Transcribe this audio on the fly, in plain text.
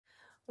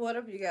What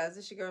up, you guys?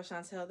 It's your girl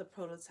Chantel, the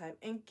prototype,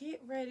 and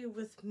get ready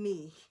with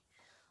me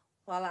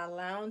while I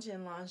lounge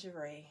in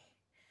lingerie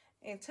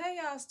and tell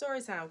y'all story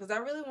time, because I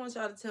really want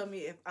y'all to tell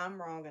me if I'm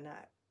wrong or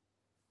not.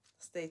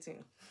 Stay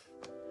tuned.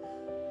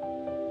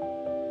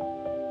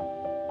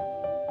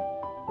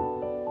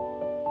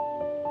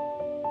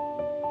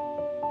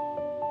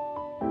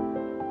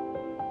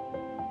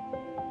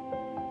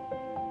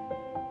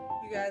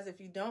 You guys,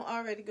 if you don't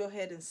already, go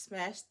ahead and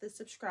smash the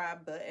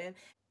subscribe button.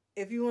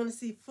 If you want to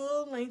see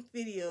full-length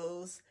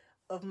videos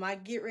of my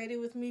Get Ready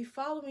With Me,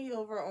 follow me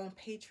over on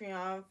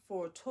Patreon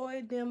for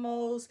toy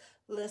demos,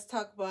 let's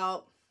talk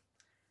about,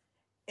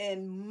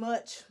 and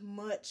much,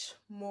 much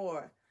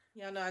more.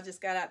 Y'all know I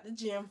just got out the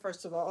gym,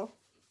 first of all.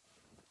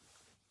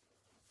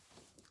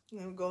 I'm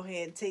going to go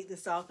ahead and take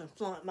this off and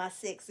flaunt my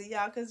sexy,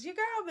 y'all, because your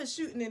girl been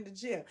shooting in the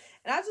gym.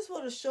 And I just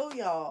want to show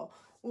y'all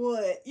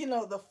what,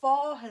 the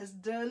fall has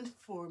done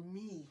for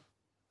me,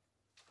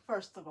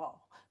 first of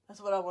all. That's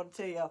what I want to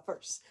tell y'all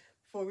first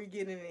before we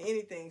get into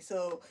anything.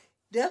 So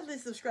definitely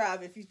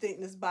subscribe if you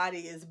think this body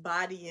is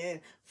bodying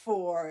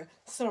for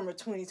summer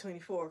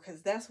 2024,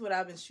 because that's what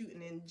I've been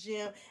shooting in the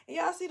gym. And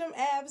y'all see them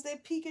abs, they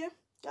peeking?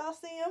 Y'all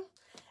see them?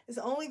 It's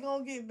only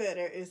going to get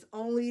better. It's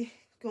only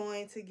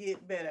going to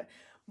get better.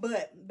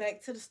 But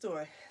back to the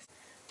story.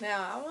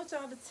 Now, I want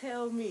y'all to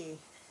tell me,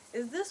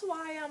 is this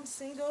why I'm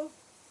single?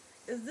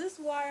 Is this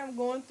why I'm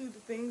going through the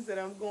things that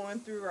I'm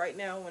going through right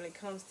now when it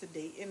comes to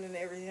dating and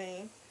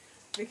everything?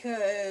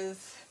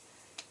 Because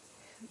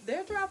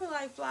they're dropping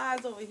like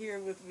flies over here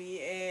with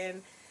me,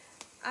 and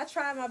I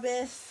try my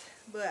best,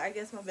 but I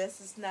guess my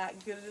best is not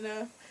good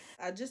enough.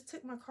 I just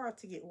took my car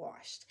to get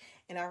washed,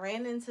 and I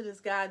ran into this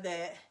guy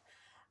that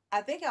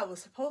I think I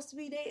was supposed to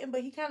be dating,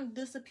 but he kind of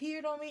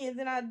disappeared on me, and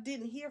then I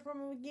didn't hear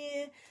from him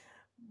again,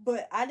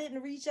 but I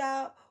didn't reach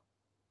out,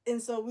 and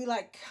so we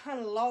like kind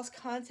of lost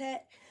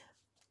contact.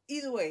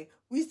 Either way,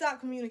 we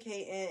stopped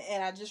communicating,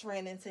 and I just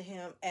ran into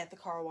him at the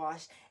car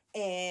wash.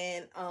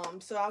 And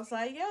so I was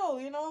like,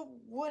 yo,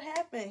 what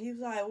happened? He was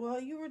like, well,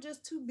 you were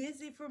just too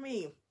busy for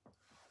me.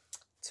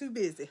 Too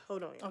busy.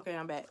 Hold on. Okay,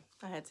 I'm back.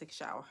 I had to take a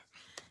shower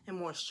and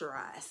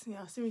moisturize.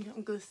 Y'all see me?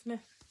 I'm glistening.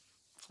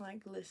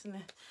 Like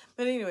glistening.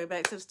 But anyway,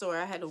 back to the story.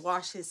 I had to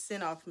wash his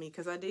scent off me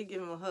because I did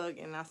give him a hug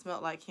and I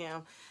smelled like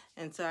him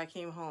until I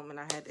came home, and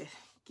I had to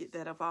get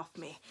that up off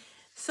me.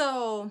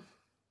 So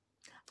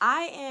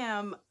I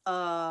am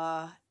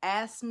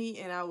ask me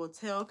and I will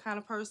tell kind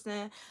of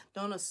person.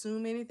 Don't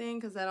assume anything,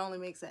 because that only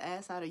makes an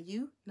ass out of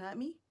you, not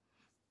me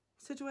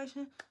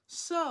situation.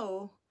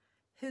 So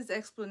his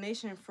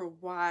explanation for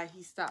why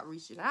he stopped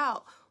reaching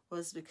out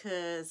was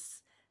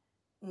because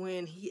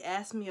when he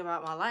asked me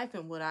about my life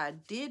and what I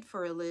did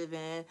for a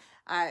living,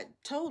 I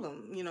told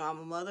him, I'm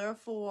a mother of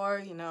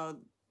 4,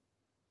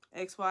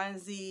 X, Y, and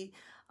Z.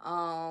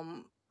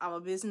 I'm a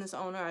business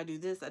owner. I do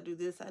this, I do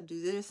this, I do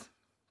this.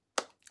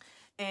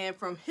 And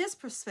from his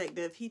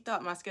perspective, he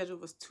thought my schedule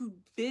was too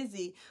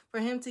busy for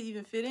him to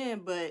even fit in,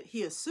 but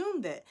he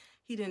assumed that.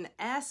 He didn't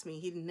ask me.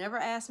 He never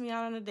asked me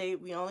out on a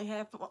date. We only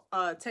had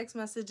text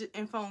message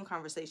and phone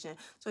conversation.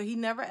 So he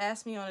never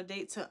asked me on a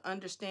date to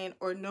understand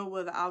or know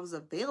whether I was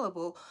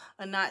available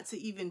or not to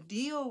even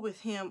deal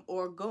with him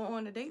or go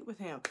on a date with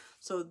him.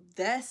 So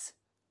that's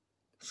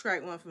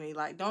strike one for me.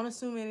 Like, don't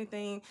assume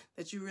anything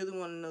that you really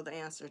want to know the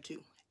answer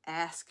to.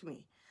 Ask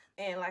me.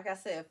 And like I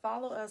said,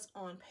 follow us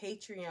on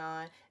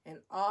Patreon and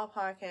all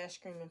podcast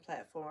streaming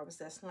platforms.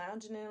 That's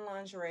Lounging in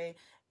Lingerie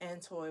and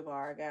Toy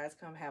Bar. Guys,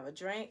 come have a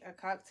drink, a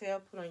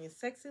cocktail, put on your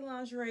sexy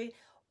lingerie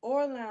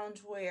or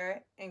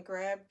loungewear, and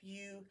grab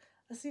you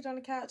a seat on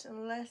the couch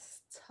and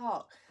let's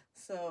talk.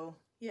 So,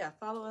 yeah,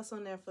 follow us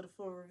on there for the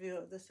full review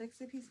of the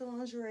sexy piece of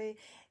lingerie.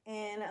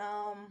 And,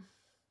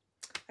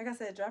 like I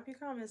said, drop your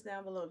comments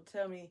down below to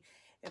tell me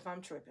if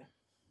I'm tripping.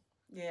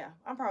 Yeah,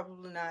 I'm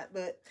probably not,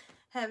 but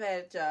have at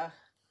it, y'all.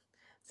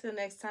 Till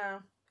next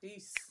time,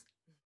 peace.